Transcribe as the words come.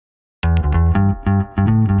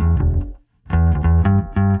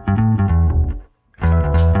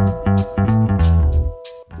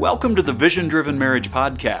Welcome to the Vision Driven Marriage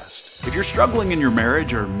Podcast. If you're struggling in your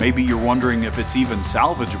marriage, or maybe you're wondering if it's even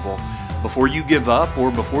salvageable, before you give up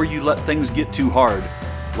or before you let things get too hard,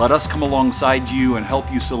 let us come alongside you and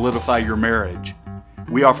help you solidify your marriage.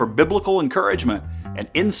 We offer biblical encouragement and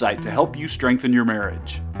insight to help you strengthen your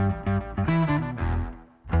marriage.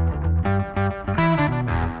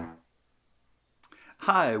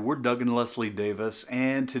 Hi, we're Doug and Leslie Davis,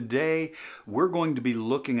 and today we're going to be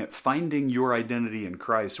looking at finding your identity in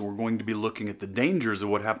Christ, and we're going to be looking at the dangers of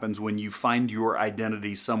what happens when you find your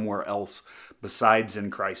identity somewhere else besides in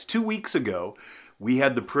Christ. 2 weeks ago, we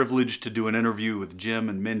had the privilege to do an interview with Jim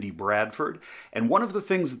and Mindy Bradford, and one of the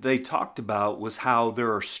things that they talked about was how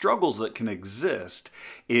there are struggles that can exist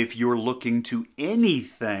if you're looking to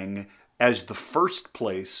anything as the first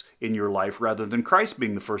place in your life rather than Christ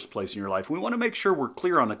being the first place in your life. We want to make sure we're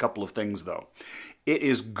clear on a couple of things, though. It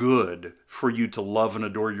is good for you to love and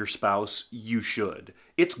adore your spouse. You should.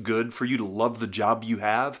 It's good for you to love the job you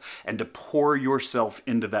have and to pour yourself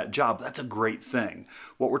into that job. That's a great thing.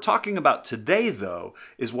 What we're talking about today, though,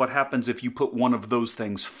 is what happens if you put one of those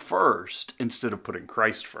things first instead of putting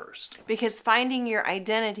Christ first. Because finding your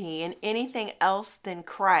identity in anything else than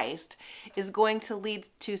Christ is going to lead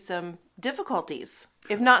to some difficulties,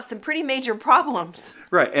 if not some pretty major problems.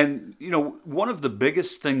 Right. And, one of the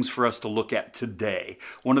biggest things for us to look at today,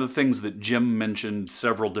 one of the things that Jim mentioned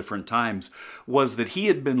several different times, was that he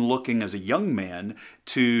had been looking as a young man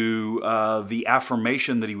to the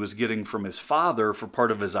affirmation that he was getting from his father for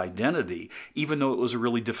part of his identity, even though it was a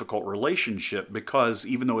really difficult relationship, because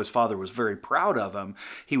even though his father was very proud of him,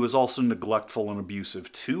 he was also neglectful and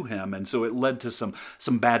abusive to him. And so it led to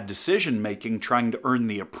some bad decision making, trying to earn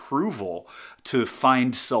the approval to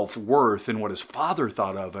find self-worth in what his father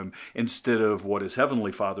thought of him instead of what his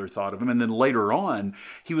heavenly father thought of him. And then later on,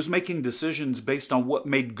 he was making decisions based on what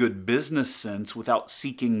made good business sense without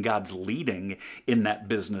seeking God's leading in that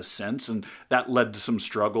business sense. And that led to some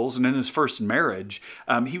struggles. And in his first marriage,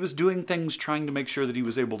 he was doing things trying to make sure that he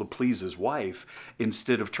was able to please his wife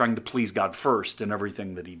instead of trying to please God first in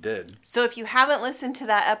everything that he did. So if you haven't listened to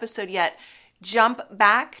that episode yet, jump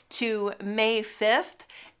back to May 5th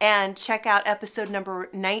and check out episode number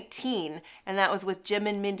 19, and that was with Jim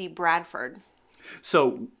and Mindy Bradford.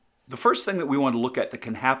 So the first thing that we want to look at that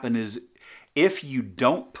can happen is if you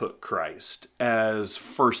don't put Christ as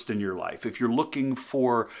first in your life, if you're looking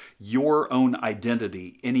for your own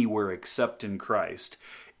identity anywhere except in Christ,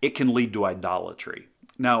 it can lead to idolatry.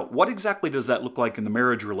 Now, what exactly does that look like in the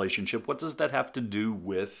marriage relationship? What does that have to do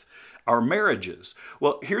with our marriages?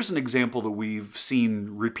 Well, here's an example that we've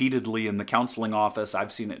seen repeatedly in the counseling office.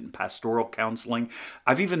 I've seen it in pastoral counseling.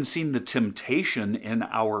 I've even seen the temptation in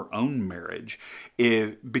our own marriage.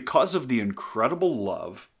 Because of the incredible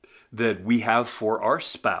love that we have for our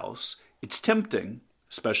spouse, it's tempting,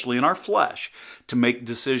 especially in our flesh, to make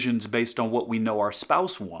decisions based on what we know our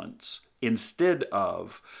spouse wants instead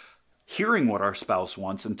of hearing what our spouse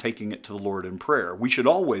wants and taking it to the Lord in prayer. We should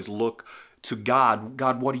always look to God.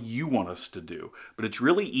 God, what do you want us to do? But it's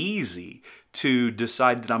really easy to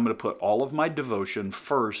decide that I'm going to put all of my devotion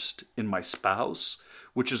first in my spouse,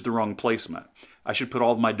 which is the wrong placement. I should put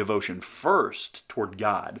all of my devotion first toward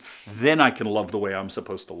God. Then I can love the way I'm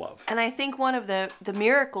supposed to love. And I think one of the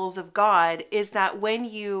miracles of God is that when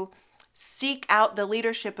you seek out the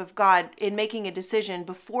leadership of God in making a decision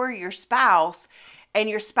before your spouse, and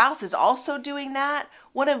your spouse is also doing that,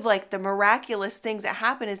 one of the miraculous things that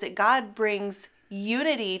happen is that God brings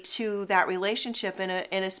unity to that relationship in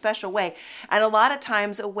a special way. And a lot of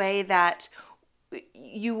times a way that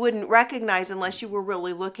you wouldn't recognize unless you were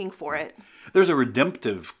really looking for it. There's a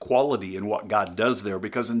redemptive quality in what God does there,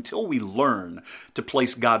 because until we learn to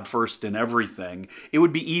place God first in everything, it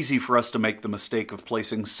would be easy for us to make the mistake of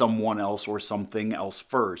placing someone else or something else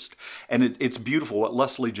first. And it's beautiful what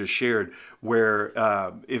Leslie just shared, where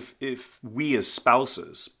if we as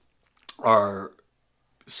spouses are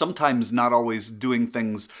sometimes not always doing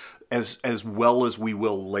things as well as we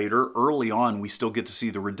will later, early on, we still get to see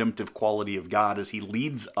the redemptive quality of God as He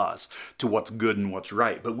leads us to what's good and what's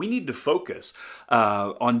right. But we need to focus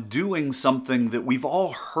on doing something that we've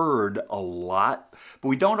all heard a lot, but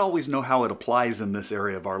we don't always know how it applies in this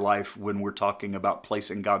area of our life when we're talking about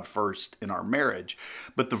placing God first in our marriage.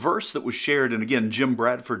 But the verse that was shared, and again, Jim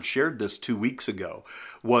Bradford shared this 2 weeks ago,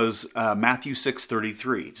 was Matthew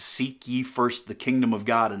 6:33. Seek ye first the kingdom of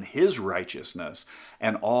God and His righteousness,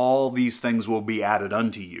 and all these things will be added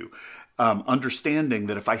unto you. Understanding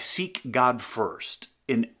that if I seek God first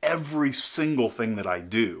in every single thing that I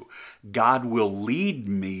do, God will lead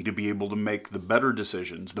me to be able to make the better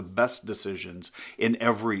decisions, the best decisions in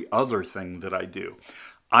every other thing that I do.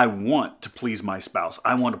 I want to please my spouse.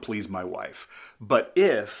 I want to please my wife. But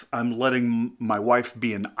if I'm letting my wife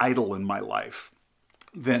be an idol in my life,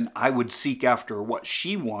 then I would seek after what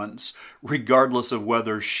she wants, regardless of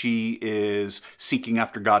whether she is seeking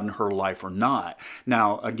after God in her life or not.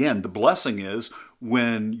 Now, again, the blessing is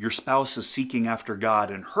when your spouse is seeking after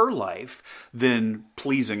God in her life, then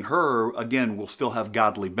pleasing her, again, will still have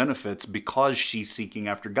godly benefits because she's seeking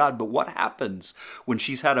after God. But what happens when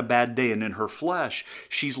she's had a bad day and in her flesh,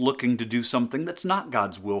 she's looking to do something that's not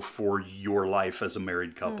God's will for your life as a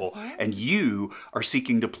married couple, and you are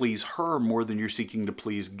seeking to please her more than you're seeking to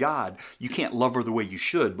please God? You can't love her the way you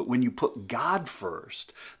should, but when you put God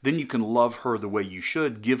first, then you can love her the way you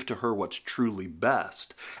should, give to her what's truly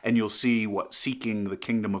best, and you'll see what seeking the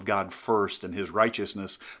kingdom of God first and his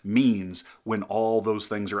righteousness means when all those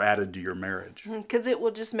things are added to your marriage. Because it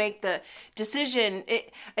will just make the decision,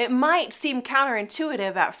 it might seem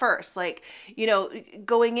counterintuitive at first, like,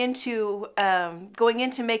 going into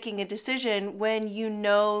making a decision when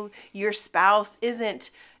your spouse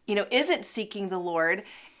isn't seeking the Lord,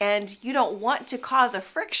 and you don't want to cause a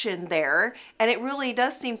friction there. And it really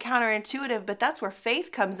does seem counterintuitive, but that's where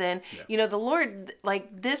faith comes in. Yeah. The Lord,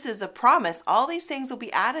 this is a promise. All these things will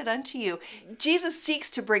be added unto you. Jesus seeks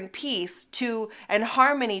to bring peace and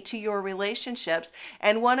harmony to your relationships.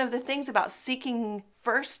 And one of the things about seeking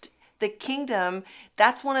first the kingdom,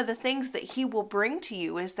 that's one of the things that he will bring to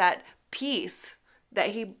you, is that peace that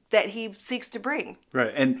he seeks to bring.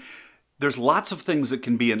 Right. And there's lots of things that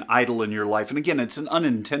can be an idol in your life. And again, it's an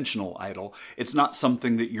unintentional idol. It's not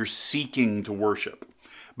something that you're seeking to worship.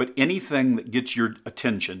 But anything that gets your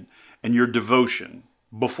attention and your devotion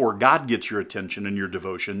before God gets your attention and your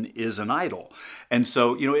devotion is an idol. And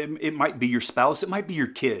so, it might be your spouse. It might be your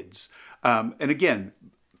kids. And again,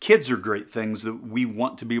 kids are great things that we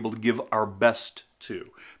want to be able to give our best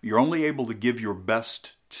to. You're only able to give your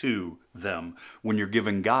best to them when you're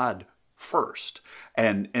giving God first.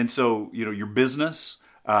 And so, your business,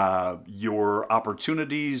 your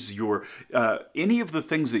opportunities, your any of the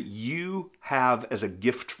things that you have as a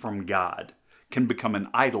gift from God can become an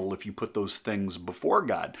idol if you put those things before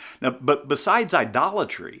God. Now, but besides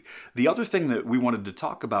idolatry, the other thing that we wanted to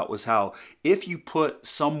talk about was how if you put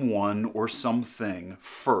someone or something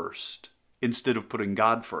first, instead of putting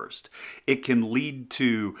God first, it can lead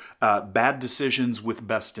to bad decisions with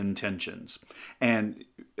best intentions. And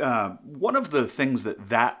one of the things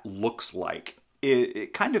that looks like,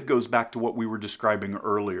 it kind of goes back to what we were describing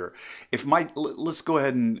earlier. Let's go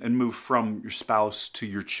ahead and move from your spouse to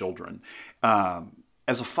your children.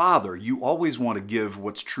 As a father, you always want to give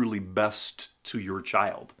what's truly best to your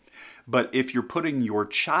child. But if you're putting your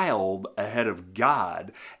child ahead of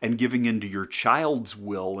God and giving into your child's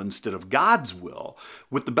will instead of God's will,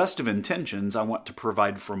 with the best of intentions, I want to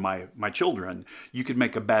provide for my children, you could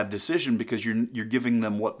make a bad decision because you're giving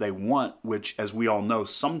them what they want, which, as we all know,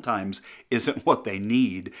 sometimes isn't what they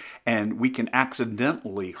need. And we can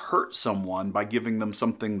accidentally hurt someone by giving them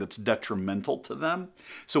something that's detrimental to them.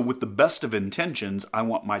 So with the best of intentions, I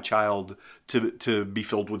want my child to be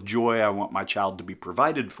filled with joy. I want my child to be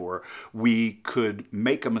provided for. We could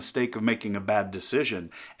make a mistake of making a bad decision.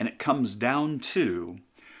 And it comes down to,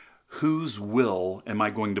 whose will am I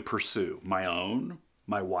going to pursue? My own,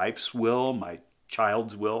 my wife's will, my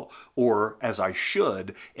child's will, or, as I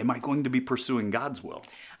should, am I going to be pursuing God's will?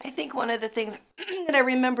 I think one of the things that I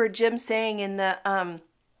remember Jim saying in the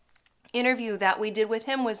interview that we did with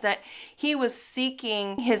him was that he was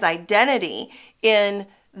seeking his identity in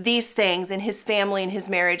these things, in his family and his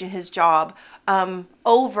marriage and his job,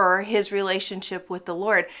 over his relationship with the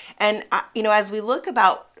Lord. And, as we look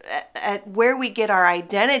at where we get our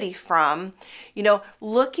identity from,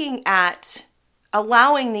 looking at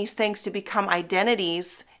allowing these things to become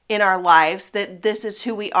identities in our lives, that this is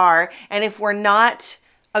who we are. And if we're not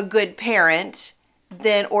a good parent,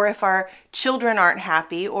 then, or if our children aren't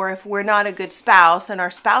happy, or if we're not a good spouse and our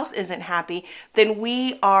spouse isn't happy, then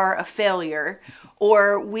we are a failure,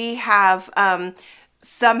 or we have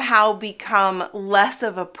somehow become less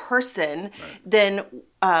of a person than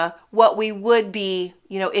what we would be,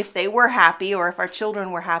 if they were happy, or if our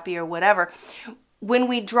children were happy, or whatever. When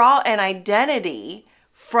we draw an identity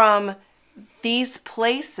from these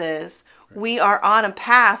places, we are on a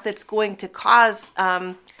path that's going to cause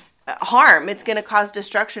harm. It's going to cause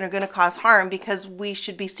destruction, or going to cause harm, because we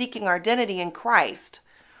should be seeking our identity in Christ.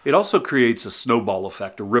 It also creates a snowball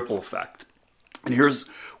effect, a ripple effect. And here's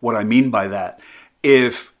what I mean by that.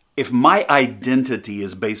 If my identity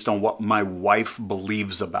is based on what my wife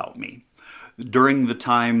believes about me, during the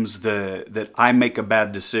times that I make a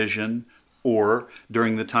bad decision, or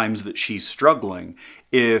during the times that she's struggling,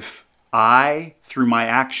 if I, through my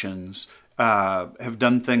actions, have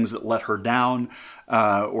done things that let her down,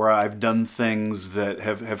 or I've done things that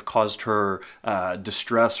have caused her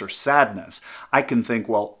distress or sadness, I can think,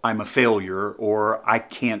 well, I'm a failure, or I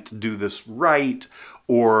can't do this right,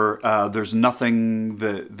 or there's nothing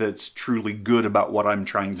that's truly good about what I'm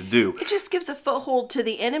trying to do. It just gives a foothold to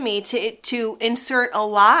the enemy to insert a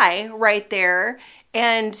lie right there.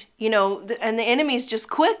 And, and the enemy's just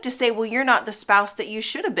quick to say, well, you're not the spouse that you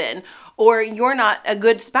should have been, or you're not a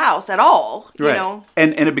good spouse at all, right. know.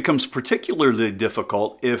 And it becomes particularly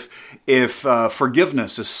difficult if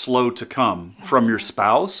forgiveness is slow to come from your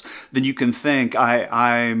spouse. Then you can think,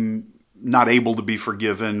 I'm not able to be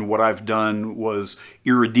forgiven. What I've done was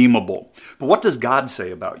irredeemable. But what does God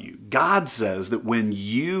say about you? God says that when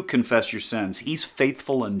you confess your sins, He's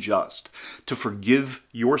faithful and just to forgive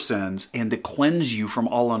your sins and to cleanse you from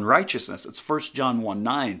all unrighteousness. It's 1 John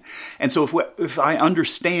 1:9. And so if I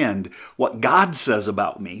understand what God says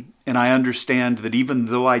about me, and I understand that even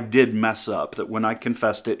though I did mess up, that when I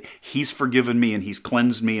confessed it, He's forgiven me and He's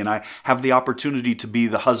cleansed me, and I have the opportunity to be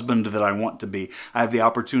the husband that I want to be. I have the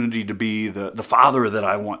opportunity to be the father that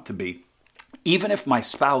I want to be. Even if my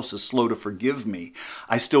spouse is slow to forgive me,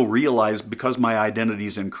 I still realize, because my identity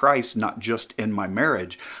is in Christ, not just in my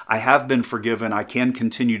marriage, I have been forgiven. I can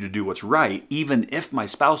continue to do what's right. Even if my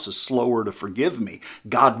spouse is slower to forgive me,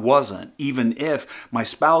 God wasn't. Even if my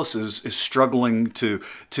spouse is struggling to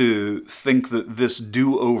think that this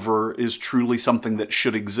do-over is truly something that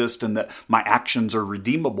should exist and that my actions are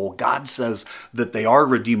redeemable, God says that they are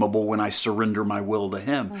redeemable when I surrender my will to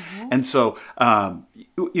Him. Mm-hmm. And so,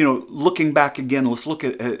 looking back again, let's look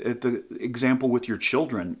at the example with your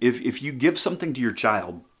children. If you give something to your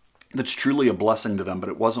child that's truly a blessing to them, but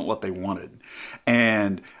it wasn't what they wanted,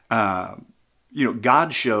 and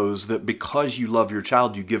God shows that because you love your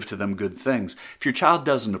child, you give to them good things. If your child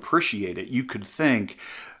doesn't appreciate it, you could think,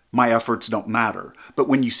 my efforts don't matter. But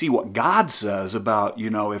when you see what God says about,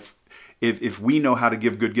 if we know how to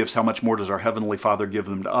give good gifts, how much more does our Heavenly Father give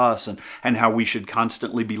them to us, and how we should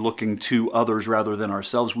constantly be looking to others rather than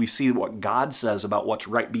ourselves, we see what God says about what's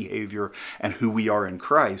right behavior and who we are in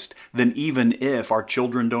Christ. Then even if our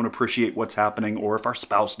children don't appreciate what's happening, or if our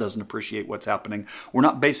spouse doesn't appreciate what's happening, we're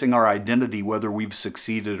not basing our identity, whether we've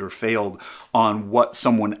succeeded or failed, on what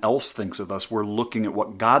someone else thinks of us. We're looking at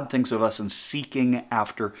what God thinks of us and seeking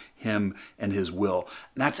after Him and His will.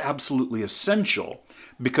 And that's absolutely essential,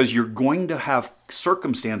 because you're going to have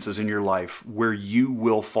circumstances in your life where you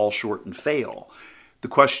will fall short and fail. The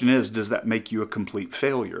question is, does that make you a complete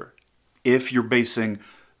failure? If you're basing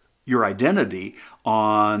your identity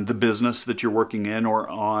on the business that you're working in, or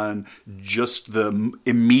on just the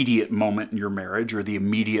immediate moment in your marriage, or the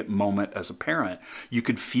immediate moment as a parent, you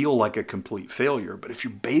could feel like a complete failure. But if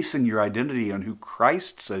you're basing your identity on who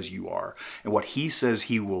Christ says you are and what He says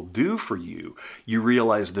He will do for you, you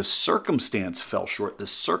realize this circumstance fell short,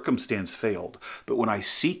 this circumstance failed. But when I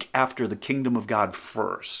seek after the kingdom of God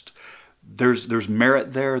first, there's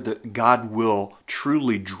merit there, that God will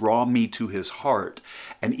truly draw me to His heart.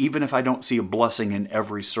 And even if I don't see a blessing in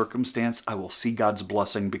every circumstance, I will see God's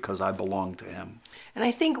blessing because I belong to Him. And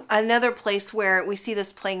I think another place where we see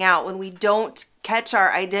this playing out, when we don't catch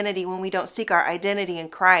our identity, when we don't seek our identity in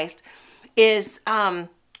Christ, is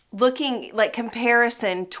looking like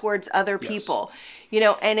comparison towards other people.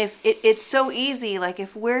 And if it's so easy, like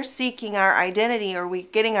if we're seeking our identity, or we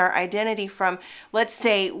getting our identity from, let's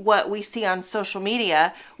say, what we see on social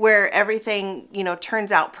media, where everything,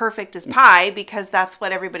 turns out perfect as pie because that's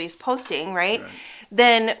what everybody's posting, right?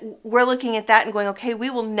 Then we're looking at that and going, okay, we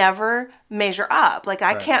will never measure up. Like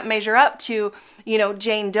I can't measure up to,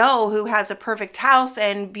 Jane Doe, who has a perfect house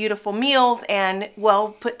and beautiful meals and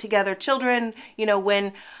well put together children,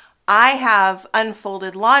 when I have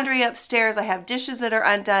unfolded laundry upstairs, I have dishes that are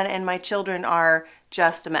undone, and my children are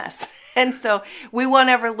just a mess. And so we won't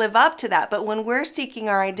ever live up to that. But when we're seeking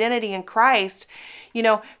our identity in Christ,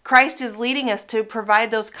 Christ is leading us to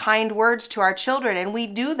provide those kind words to our children, and we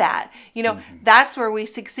do that. That's where we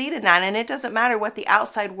succeed in that. And it doesn't matter what the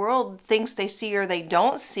outside world thinks they see or they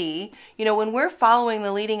don't see. When we're following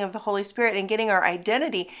the leading of the Holy Spirit and getting our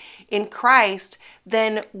identity in Christ,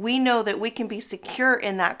 then we know that we can be secure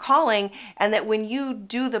in that calling, and that when you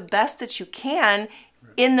do the best that you can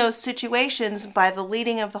in those situations by the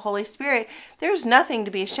leading of the Holy Spirit, there's nothing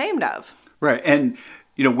to be ashamed of. Right. And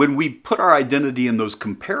When we put our identity in those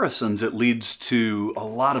comparisons, it leads to a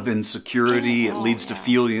lot of insecurity. It leads to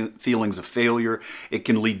feelings of failure. It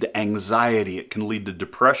can lead to anxiety. It can lead to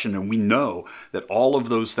depression. And we know that all of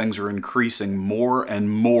those things are increasing more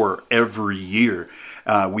and more every year.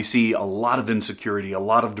 We see a lot of insecurity, a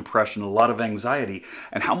lot of depression, a lot of anxiety.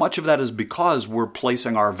 And how much of that is because we're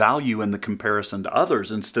placing our value in the comparison to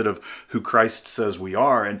others instead of who Christ says we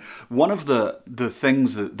are. And one of the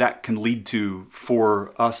things that can lead to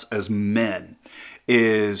for us as men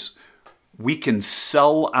is we can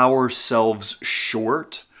sell ourselves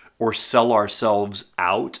short or sell ourselves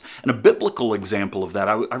out. And a biblical example of that,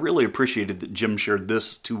 I really appreciated that Jim shared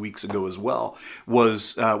this 2 weeks ago as well,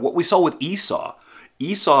 was what we saw with Esau.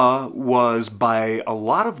 Esau was, by a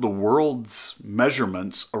lot of the world's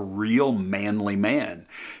measurements, a real manly man.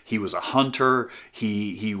 He was a hunter.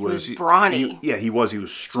 He was brawny. He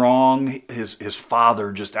was strong. His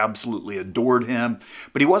father just absolutely adored him.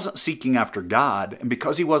 But he wasn't seeking after God. And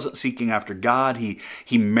because he wasn't seeking after God,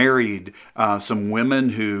 he married some women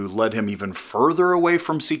who led him even further away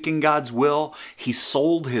from seeking God's will. He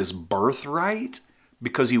sold his birthright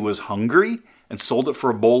because he was hungry and sold it for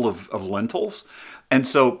a bowl of lentils. And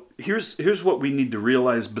so here's what we need to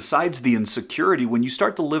realize. Besides the insecurity, when you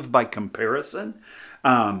start to live by comparison,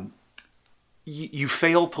 you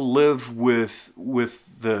fail to live with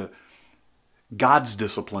the God's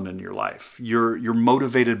discipline in your life. You're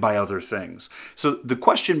motivated by other things. So the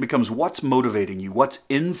question becomes, what's motivating you? What's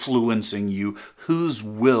influencing you? Whose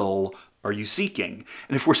will are you seeking?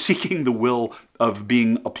 And if we're seeking the will of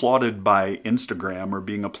being applauded by Instagram or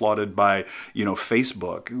being applauded by,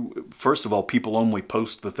 Facebook, first of all, people only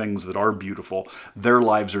post the things that are beautiful. Their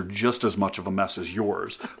lives are just as much of a mess as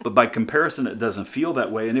yours. But by comparison, it doesn't feel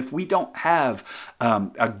that way. And if we don't have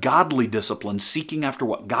a godly discipline seeking after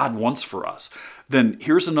what God wants for us, then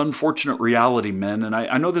here's an unfortunate reality, men. And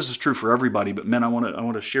I know this is true for everybody, but men, I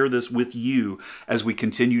want to share this with you as we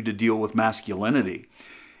continue to deal with masculinity.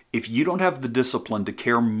 If you don't have the discipline to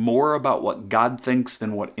care more about what God thinks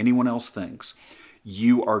than what anyone else thinks,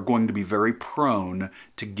 you are going to be very prone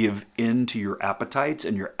to give in to your appetites,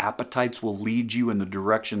 and your appetites will lead you in the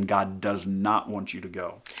direction God does not want you to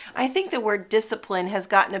go. I think the word discipline has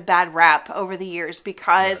gotten a bad rap over the years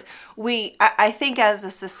because I think as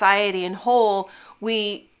a society in whole,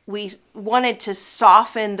 we wanted to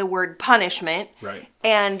soften the word punishment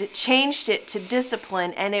and changed it to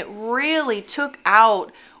discipline, and it really took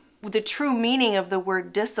out the true meaning of the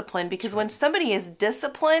word discipline, because when somebody is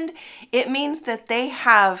disciplined, it means that they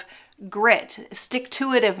have grit,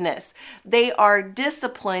 stick-to-itiveness. They are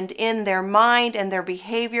disciplined in their mind and their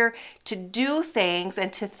behavior to do things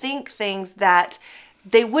and to think things that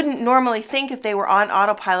they wouldn't normally think if they were on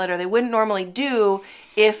autopilot, or they wouldn't normally do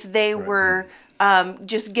if they were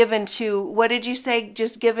just given to, what did you say?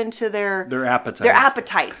 Just given to their appetites. Their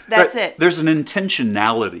appetites. That's it. There's an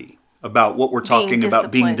intentionality about what we're talking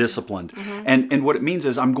about being disciplined. Mm-hmm. And what it means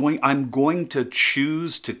is I'm going to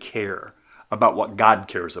choose to care about what God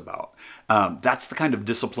cares about. That's the kind of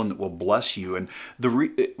discipline that will bless you. And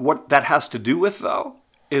what that has to do with, though,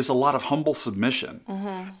 is a lot of humble submission.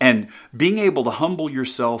 Mm-hmm. And being able to humble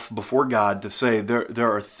yourself before God to say,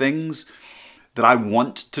 there are things that I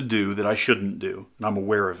want to do that I shouldn't do, and I'm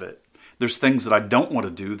aware of it. There's things that I don't want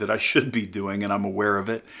to do that I should be doing, and I'm aware of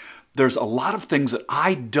it. There's a lot of things that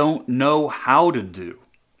I don't know how to do,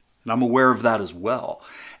 and I'm aware of that as well.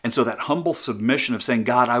 And so that humble submission of saying,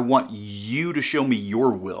 God, I want you to show me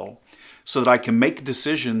your will so that I can make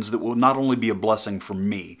decisions that will not only be a blessing for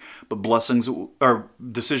me, but decisions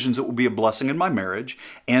that will be a blessing in my marriage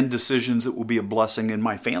and decisions that will be a blessing in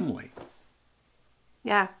my family.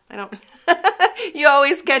 Yeah, I don't... You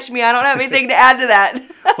always catch me. I don't have anything to add to that.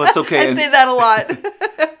 Well, it's okay. I say that a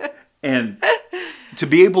lot. And to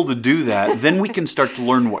be able to do that, then we can start to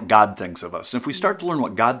learn what God thinks of us. And if we start to learn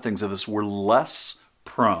what God thinks of us, we're less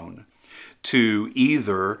prone to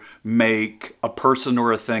either make a person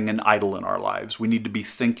or a thing an idol in our lives. We need to be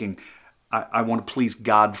thinking, I want to please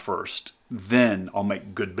God first. Then I'll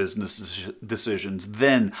make good business decisions.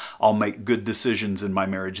 Then I'll make good decisions in my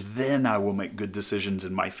marriage. Then I will make good decisions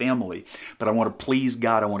in my family. But I want to please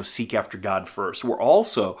God. I want to seek after God first. We're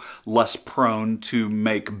also less prone to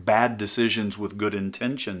make bad decisions with good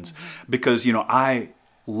intentions because, I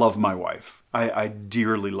love my wife. I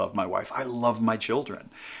dearly love my wife. I love my children.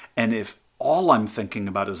 And if all I'm thinking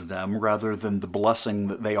about is them rather than the blessing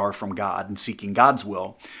that they are from God and seeking God's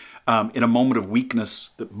will, in a moment of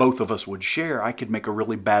weakness that both of us would share, I could make a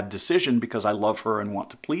really bad decision because I love her and want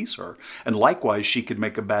to please her. And likewise, she could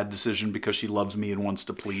make a bad decision because she loves me and wants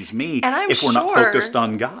to please me if we're not focused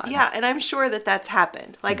on God. Yeah, and I'm sure that that's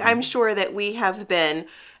happened. Like, I'm sure that we have been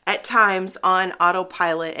at times on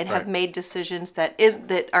autopilot and have made decisions that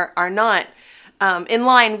are not in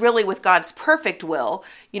line really with God's perfect will,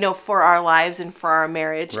 for our lives and for our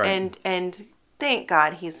marriage. Right. And thank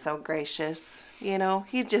God he's so gracious.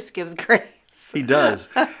 He just gives grace. He does.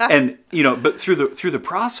 And, but through the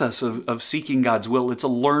process of seeking God's will, it's a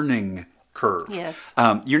learning curve. Yes.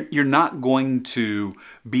 You're not going to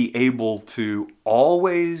be able to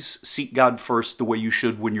always seek God first the way you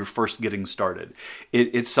should when you're first getting started.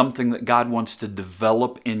 It's something that God wants to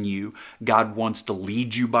develop in you. God wants to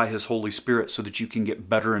lead you by His Holy Spirit so that you can get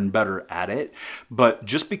better and better at it. But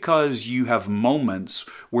just because you have moments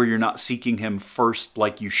where you're not seeking Him first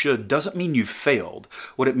like you should doesn't mean you've failed.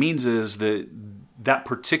 What it means is that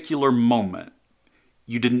particular moment,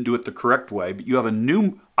 you didn't do it the correct way, but you have a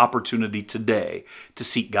new opportunity today to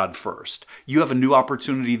seek God first. You have a new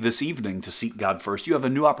opportunity this evening to seek God first. You have a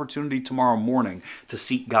new opportunity tomorrow morning to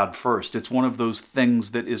seek God first. It's one of those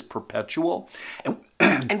things that is perpetual.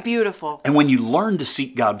 And beautiful. And when you learn to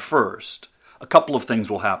seek God first, a couple of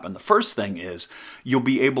things will happen. The first thing is you'll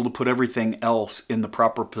be able to put everything else in the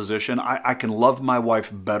proper position. I can love my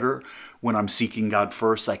wife better when I'm seeking God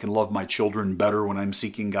first. I can love my children better when I'm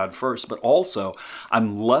seeking God first. But also,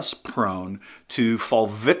 I'm less prone to fall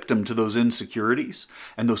victim to those insecurities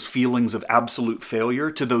and those feelings of absolute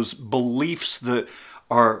failure, to those beliefs that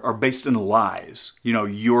are based in lies.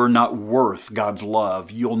 You're not worth God's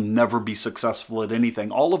love. You'll never be successful at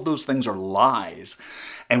anything. All of those things are lies.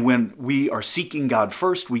 And when we are seeking God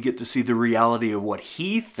first, we get to see the reality of what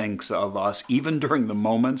He thinks of us, even during the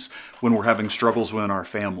moments when we're having struggles within our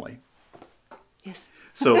family. Yes.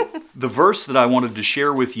 So the verse that I wanted to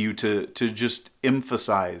share with you to just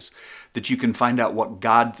emphasize that you can find out what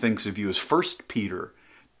God thinks of you is 1 Peter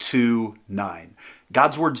 2:9.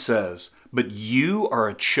 God's word says, "But you are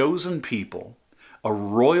a chosen people, a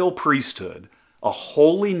royal priesthood, a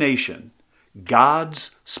holy nation,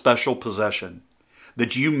 God's special possession,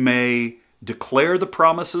 that you may declare the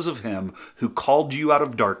promises of Him who called you out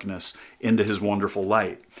of darkness into His wonderful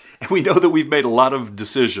light." And we know that we've made a lot of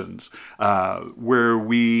decisions where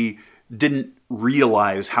we didn't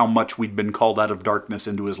realize how much we'd been called out of darkness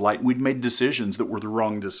into His light. We'd made decisions that were the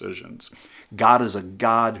wrong decisions. God is a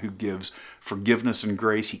God who gives forgiveness and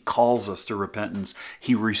grace. He calls us to repentance.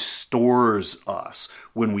 He restores us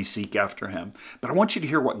when we seek after Him. But I want you to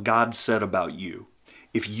hear what God said about you.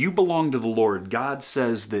 If you belong to the Lord, God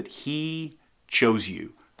says that He chose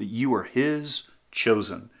you, that you are His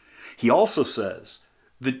chosen. He also says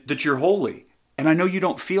that you're holy. And I know you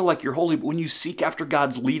don't feel like you're holy, but when you seek after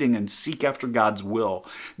God's leading and seek after God's will,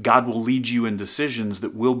 God will lead you in decisions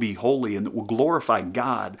that will be holy and that will glorify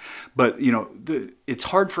God. But, it's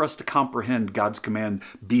hard for us to comprehend God's command,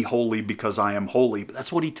 be holy because I am holy. But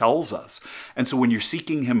that's what He tells us. And so when you're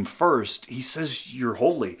seeking Him first, He says you're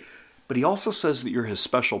holy. But He also says that you're His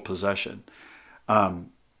special possession.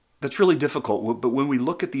 That's really difficult. But when we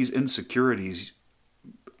look at these insecurities,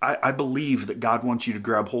 I believe that God wants you to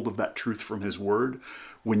grab hold of that truth from His Word.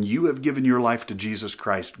 When you have given your life to Jesus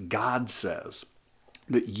Christ, God says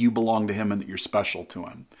that you belong to Him and that you're special to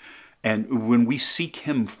Him. And when we seek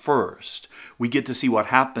Him first, we get to see what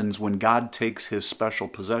happens when God takes His special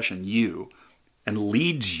possession, you, and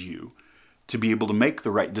leads you to be able to make the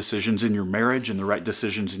right decisions in your marriage and the right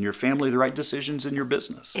decisions in your family, the right decisions in your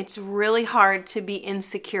business. It's really hard to be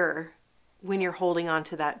insecure when you're holding on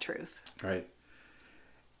to that truth. Right.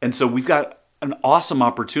 And so we've got an awesome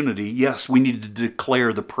opportunity. Yes, we need to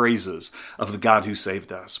declare the praises of the God who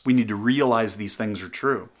saved us. We need to realize these things are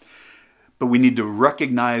true. But we need to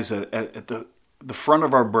recognize at the front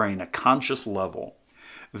of our brain, a conscious level,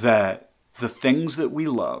 that the things that we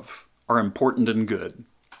love are important and good,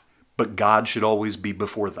 but God should always be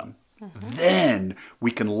before them. Mm-hmm. Then we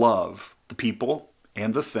can love the people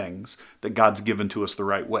and the things that God's given to us the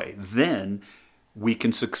right way. Then we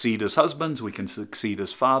can succeed as husbands, we can succeed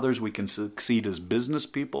as fathers, we can succeed as business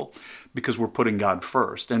people because we're putting God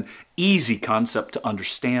first. An easy concept to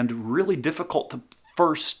understand, really difficult to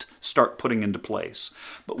first start putting into place.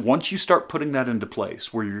 But once you start putting that into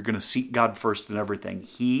place, where you're going to seek God first in everything,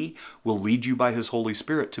 He will lead you by His Holy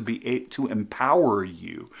Spirit to empower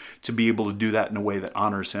you to be able to do that in a way that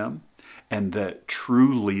honors Him and that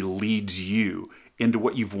truly leads you into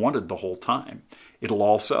what you've wanted the whole time. It'll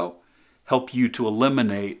also help you to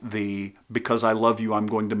eliminate the because I love you, I'm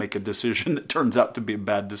going to make a decision that turns out to be a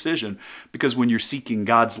bad decision. Because when you're seeking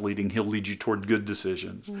God's leading, He'll lead you toward good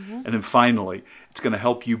decisions. And then finally, it's going to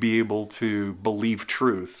help you be able to believe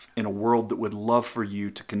truth in a world that would love for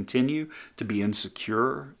you to continue to be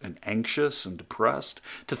insecure and anxious and depressed,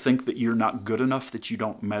 to think that you're not good enough, that you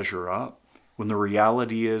don't measure up, when the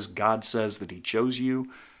reality is God says that He chose you,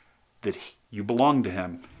 that you belong to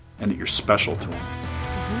Him, and that you're special to Him.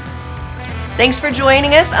 Thanks for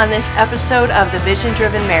joining us on this episode of The Vision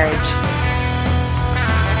Driven Marriage.